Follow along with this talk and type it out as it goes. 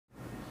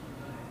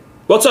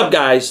What's up,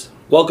 guys?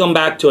 Welcome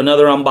back to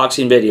another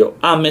unboxing video.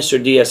 I'm Mr.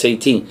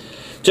 DS18.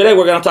 Today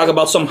we're going to talk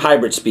about some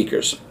hybrid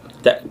speakers.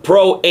 The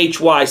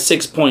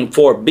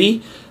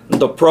PRO-HY6.4B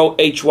and the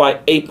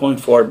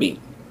PRO-HY8.4B.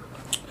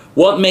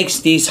 What makes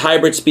these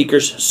hybrid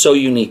speakers so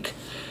unique?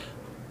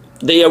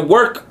 They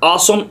work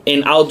awesome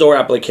in outdoor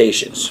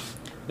applications.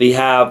 They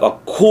have a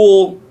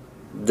cool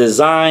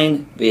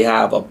design, they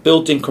have a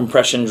built-in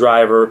compression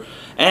driver,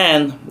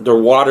 and they're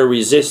water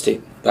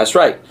resistant. That's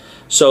right.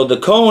 So the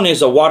cone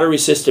is a water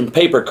resistant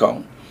paper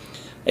cone.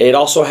 It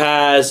also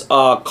has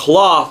a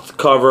cloth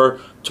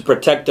cover to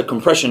protect the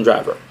compression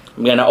driver.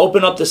 I'm going to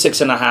open up the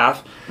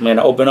 6.5, I'm going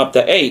to open up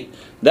the 8,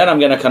 then I'm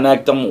going to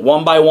connect them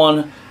one by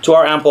one to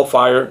our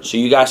amplifier so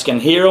you guys can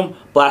hear them,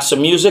 blast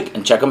some music,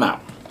 and check them out.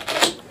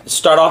 Let's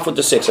start off with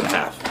the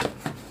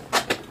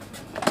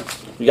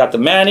 6.5. You got the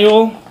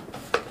manual,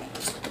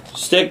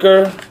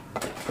 sticker,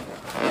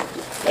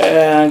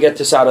 and get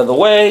this out of the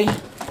way.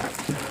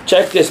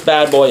 Check this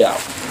bad boy out.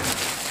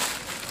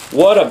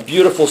 What a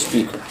beautiful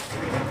speaker.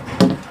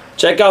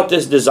 Check out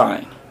this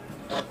design.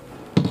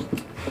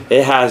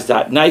 It has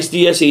that nice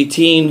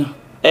DS18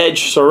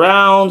 edge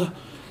surround,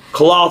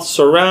 cloth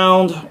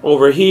surround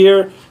over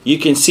here. You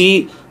can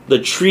see the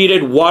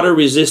treated water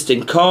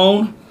resistant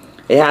cone.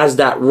 It has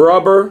that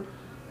rubber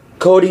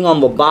coating on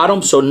the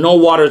bottom so no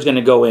water is going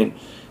to go in.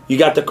 You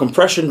got the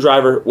compression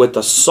driver with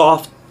a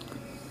soft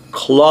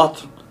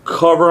cloth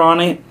cover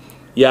on it.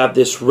 You have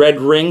this red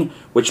ring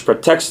which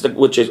protects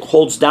which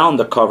holds down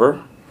the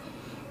cover.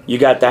 You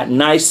got that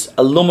nice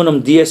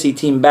aluminum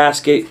DS18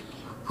 basket,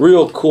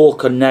 real cool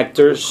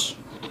connectors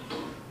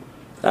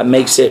that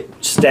makes it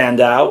stand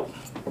out.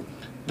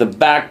 The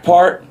back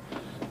part,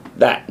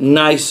 that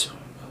nice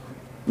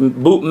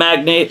boot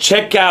magnet.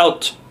 Check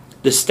out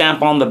the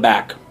stamp on the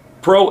back,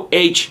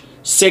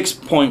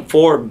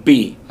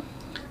 PRO-HY6.4B,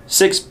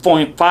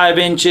 6.5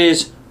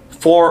 inches,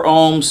 4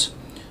 ohms,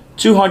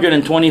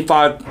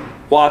 225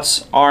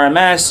 watts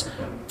RMS,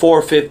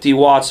 450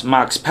 watts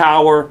max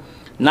power,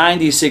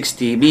 96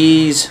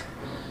 dBs.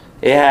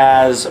 It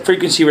has a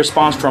frequency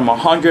response from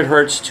 100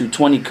 Hz to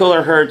 20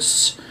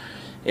 kilohertz.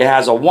 It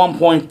has a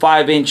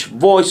 1.5 inch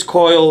voice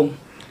coil,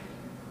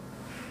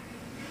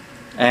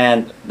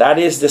 and that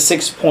is the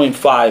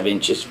 6.5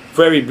 inches.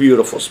 Very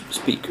beautiful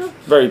speaker,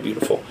 very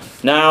beautiful.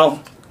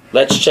 Now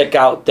let's check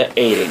out the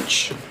 8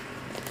 inch.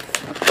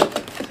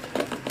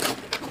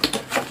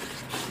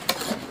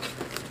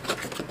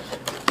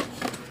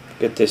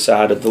 Get this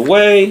out of the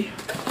way.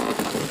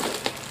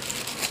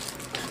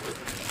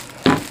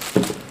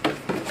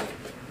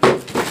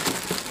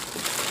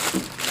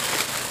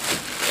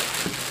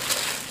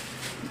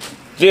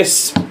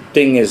 This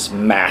thing is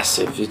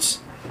massive. It's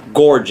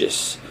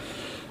gorgeous.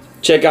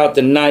 Check out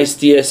the nice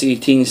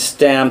DS18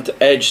 stamped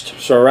edged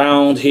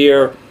surround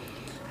here.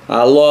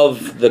 I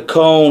love the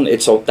cone.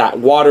 It's that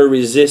water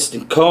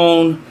resistant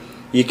cone.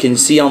 You can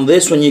see on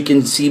this one, you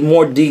can see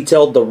more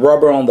detailed the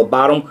rubber on the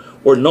bottom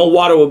where no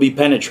water will be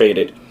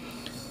penetrated.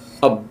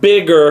 A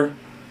bigger,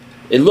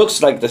 it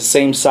looks like the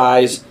same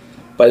size,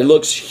 but it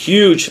looks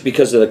huge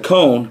because of the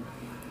cone.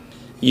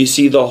 You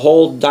see the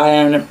whole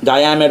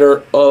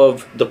diameter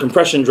of the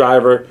compression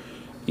driver.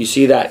 You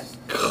see that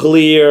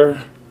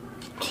clear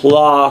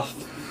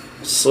cloth,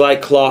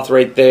 slight cloth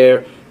right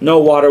there. No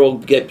water will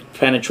get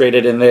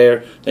penetrated in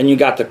there. Then you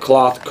got the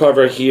cloth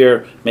cover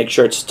here. Make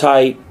sure it's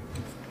tight.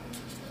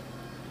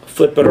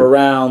 Flip it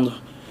around.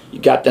 You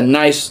got the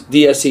nice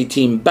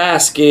DS18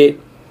 basket.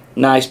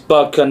 Nice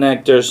butt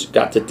connectors.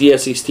 Got the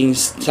DS18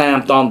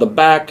 stamped on the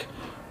back.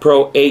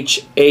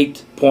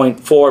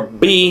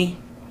 PRO-HY8.4B.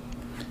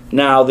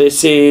 Now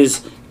this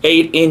is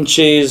 8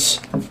 inches,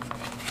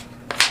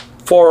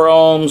 4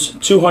 ohms,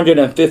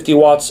 250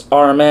 watts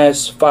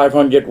RMS,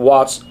 500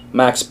 watts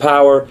max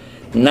power,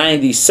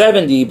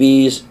 97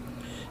 dBs.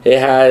 It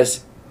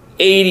has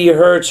 80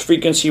 Hertz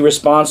frequency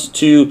response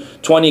to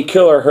 20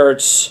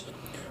 kilohertz,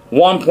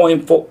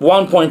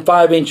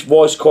 1.5 inch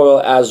voice coil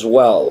as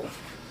well.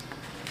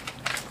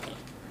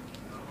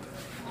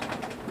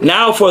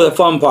 Now for the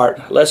fun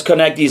part. Let's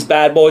connect these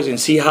bad boys and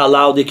see how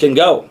loud they can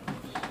go.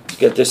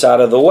 Get this out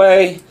of the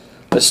way.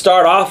 Let's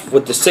start off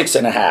with the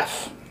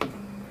 6.5.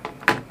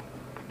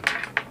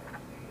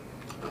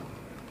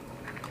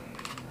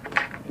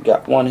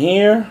 Got one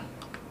here.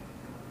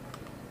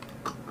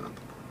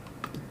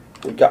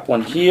 We got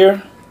one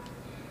here.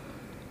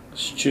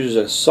 Let's choose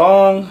a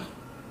song.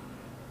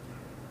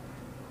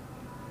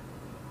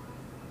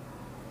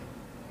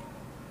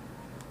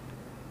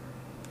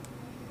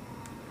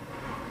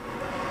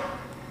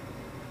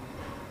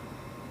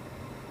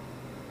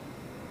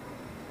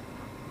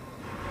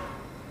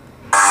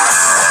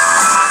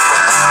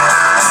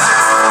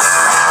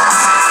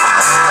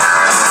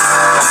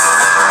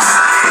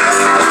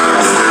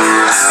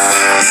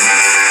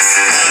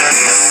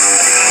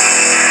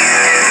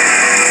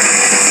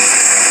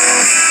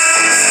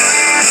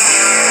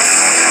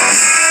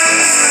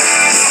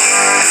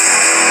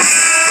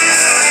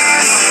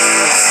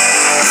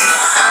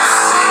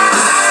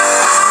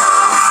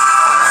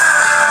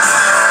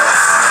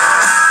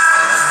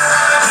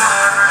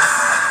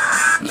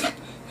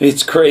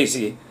 It's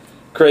crazy.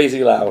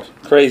 Crazy loud.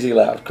 Crazy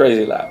loud.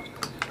 Crazy loud.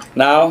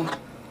 Now,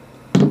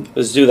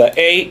 let's do the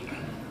 8.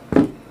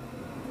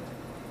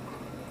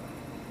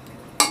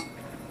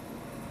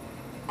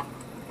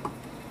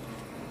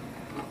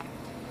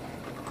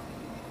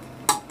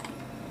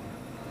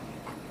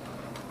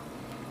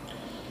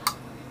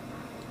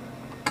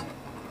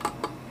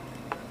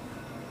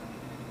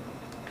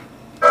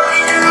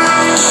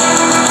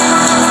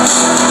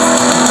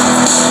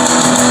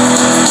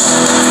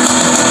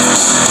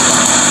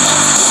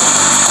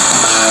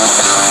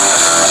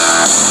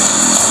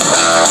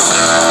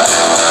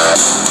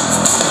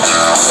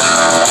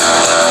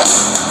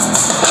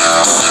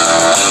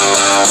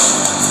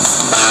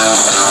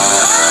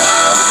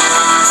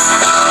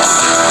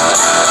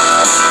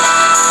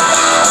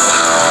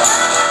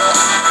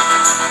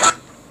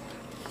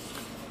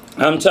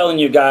 I'm telling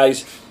you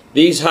guys,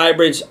 these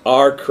hybrids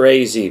are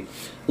crazy.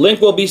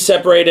 Link will be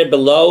separated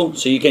below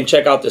so you can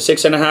check out the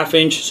 6.5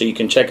 inch, so you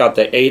can check out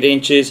the 8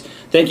 inches.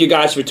 Thank you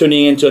guys for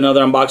tuning in to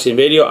another unboxing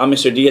video. I'm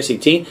Mr.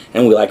 DS18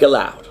 and we like it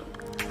loud.